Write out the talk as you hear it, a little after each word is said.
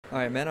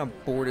Alright, man, I'm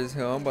bored as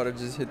hell. I'm about to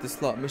just hit the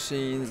slot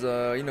machines.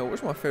 You know,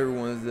 what's my favorite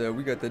ones?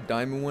 We got the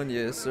diamond one.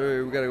 Yes,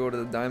 sir. We gotta go to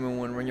the diamond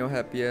one. Run your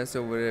happy ass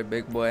over there,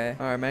 big boy.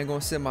 Alright, man,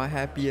 gonna sit my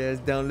happy ass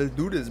down. Let's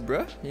do this,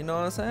 bruh. You know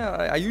what I'm saying?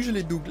 I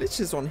usually do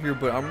glitches on here,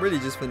 but I'm really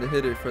just finna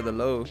hit it for the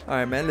low.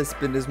 Alright, man, let's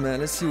spin this,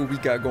 man. Let's see what we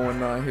got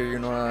going on here. You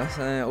know what I'm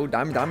saying? Oh,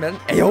 diamond.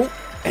 Ayo!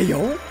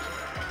 Ayo!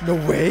 No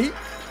way!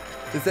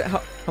 Is that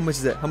how much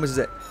is that? How much is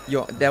that?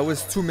 Yo, that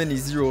was too many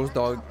zeros,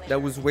 dog.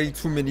 That was way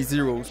too many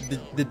zeros.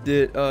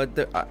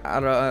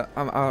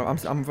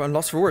 I'm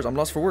lost for words. I'm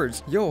lost for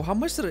words. Yo, how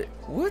much did I?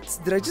 What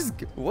did I just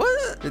get?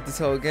 What? Hit this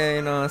whole game.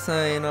 You know what I'm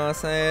saying? You know what I'm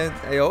saying?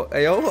 Ayo,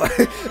 ayo,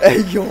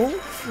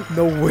 ayo.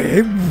 No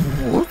way.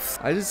 What?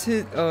 I just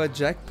hit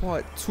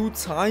jackpot 2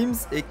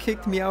 times. It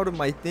kicked me out of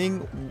my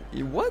thing.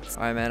 What?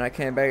 Alright, man. I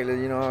came back.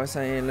 You know what I'm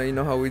saying? You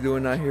know how we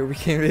doing out here? We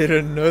came hit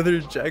another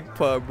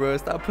jackpot, bro.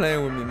 Stop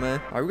playing with me,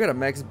 man. Alright, we gotta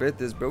max bet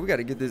this, bro. We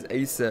gotta get this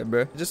ASAP,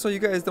 bro. Just so you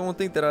guys don't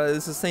think that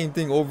it's the same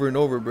thing over and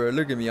over, bro.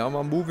 Look at me. I'm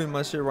moving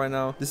my shit right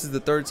now. This is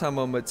the 3rd time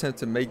I'm gonna attempt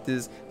to make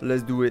this.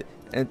 Let's do it.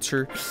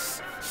 Enter.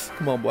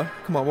 Come on, boy.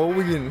 Come on, what are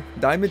we getting?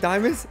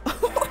 Diamonds?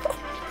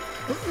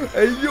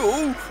 Hey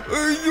yo,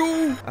 hey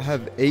yo. I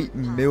have 8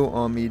 mil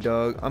on me,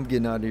 dog. I'm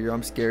getting out of here.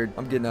 I'm scared.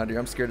 I'm getting out of here.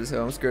 I'm scared as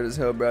hell. I'm scared as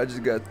hell, bro. I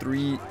just got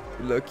 3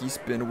 lucky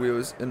spin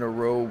wheels in a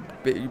row.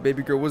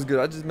 Baby girl, what's good?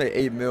 I just made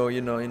 8 mil.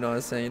 You know what I'm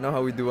saying? You know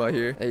how we do out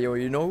here. Hey yo,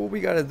 you know what we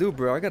gotta do,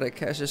 bro? I gotta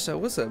cash this out.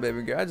 What's up,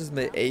 baby girl? I just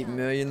made 8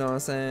 mil. You know what I'm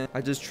saying? I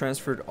just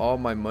transferred all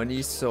my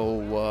money, so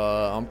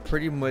I'm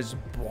pretty much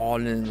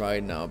balling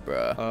right now,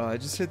 bro. I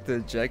just hit the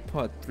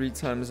jackpot 3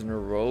 times in a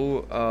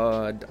row.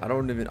 I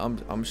don't even.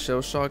 I'm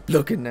shell shocked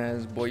looking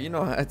ass boy. You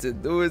know I had to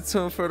do it to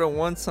him for the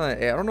one time.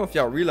 Hey, I don't know if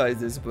y'all realize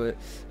this, but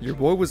your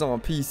boy was on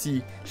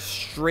PC,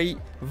 straight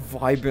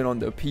vibing on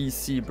the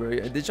PC, bro.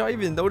 Did y'all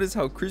even notice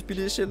how crispy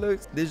this shit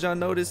looks? Did y'all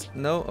notice?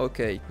 No?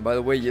 Okay. By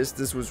the way, yes,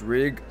 this was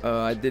rigged.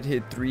 I did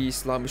hit 3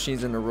 slot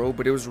machines in a row,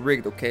 but it was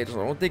rigged, okay? So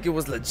I don't think it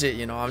was legit,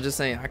 you know. I'm just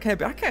saying, I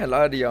can't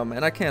lie to y'all,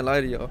 man. I can't lie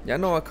to y'all. Y'all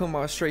know I come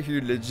out straight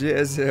here legit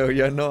as hell.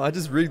 Y'all know I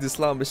just rigged the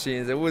slot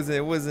machines. It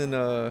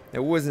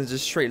wasn't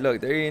just straight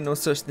luck. There ain't no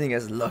such thing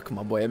as luck,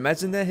 my boy.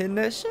 Imagine that hitting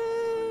that shit.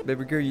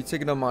 Baby girl, you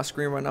taking on my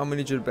screen right now. I'm gonna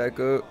need you to back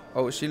up.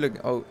 Oh, she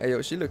look. Oh, hey,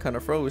 yo, she look kind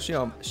of froze. She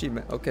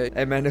man. Okay.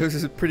 Hey, man, this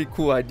is a pretty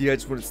cool idea. I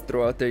just wanted to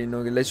throw out there, you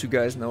know, to let you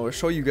guys know or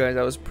show you guys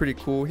that was pretty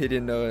cool.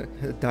 Hitting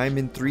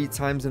diamond 3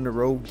 times in a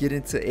row,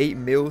 getting to 8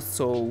 mil.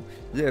 So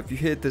yeah, if you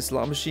hit the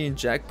slot machine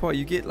jackpot,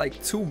 you get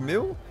like 2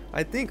 mil.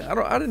 I think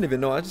I didn't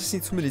even know. I just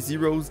seen too many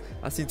zeros.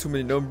 I seen too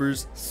many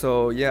numbers.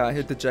 So yeah, I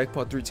hit the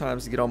jackpot 3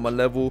 times to get on my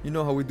level. You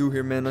know how we do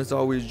here, man. There's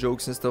always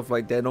jokes and stuff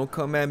like that. Don't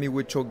come at me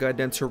with your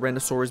goddamn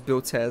Tyrannosaurus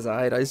built as.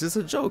 Alright, it's just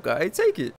a joke. Alright, take it.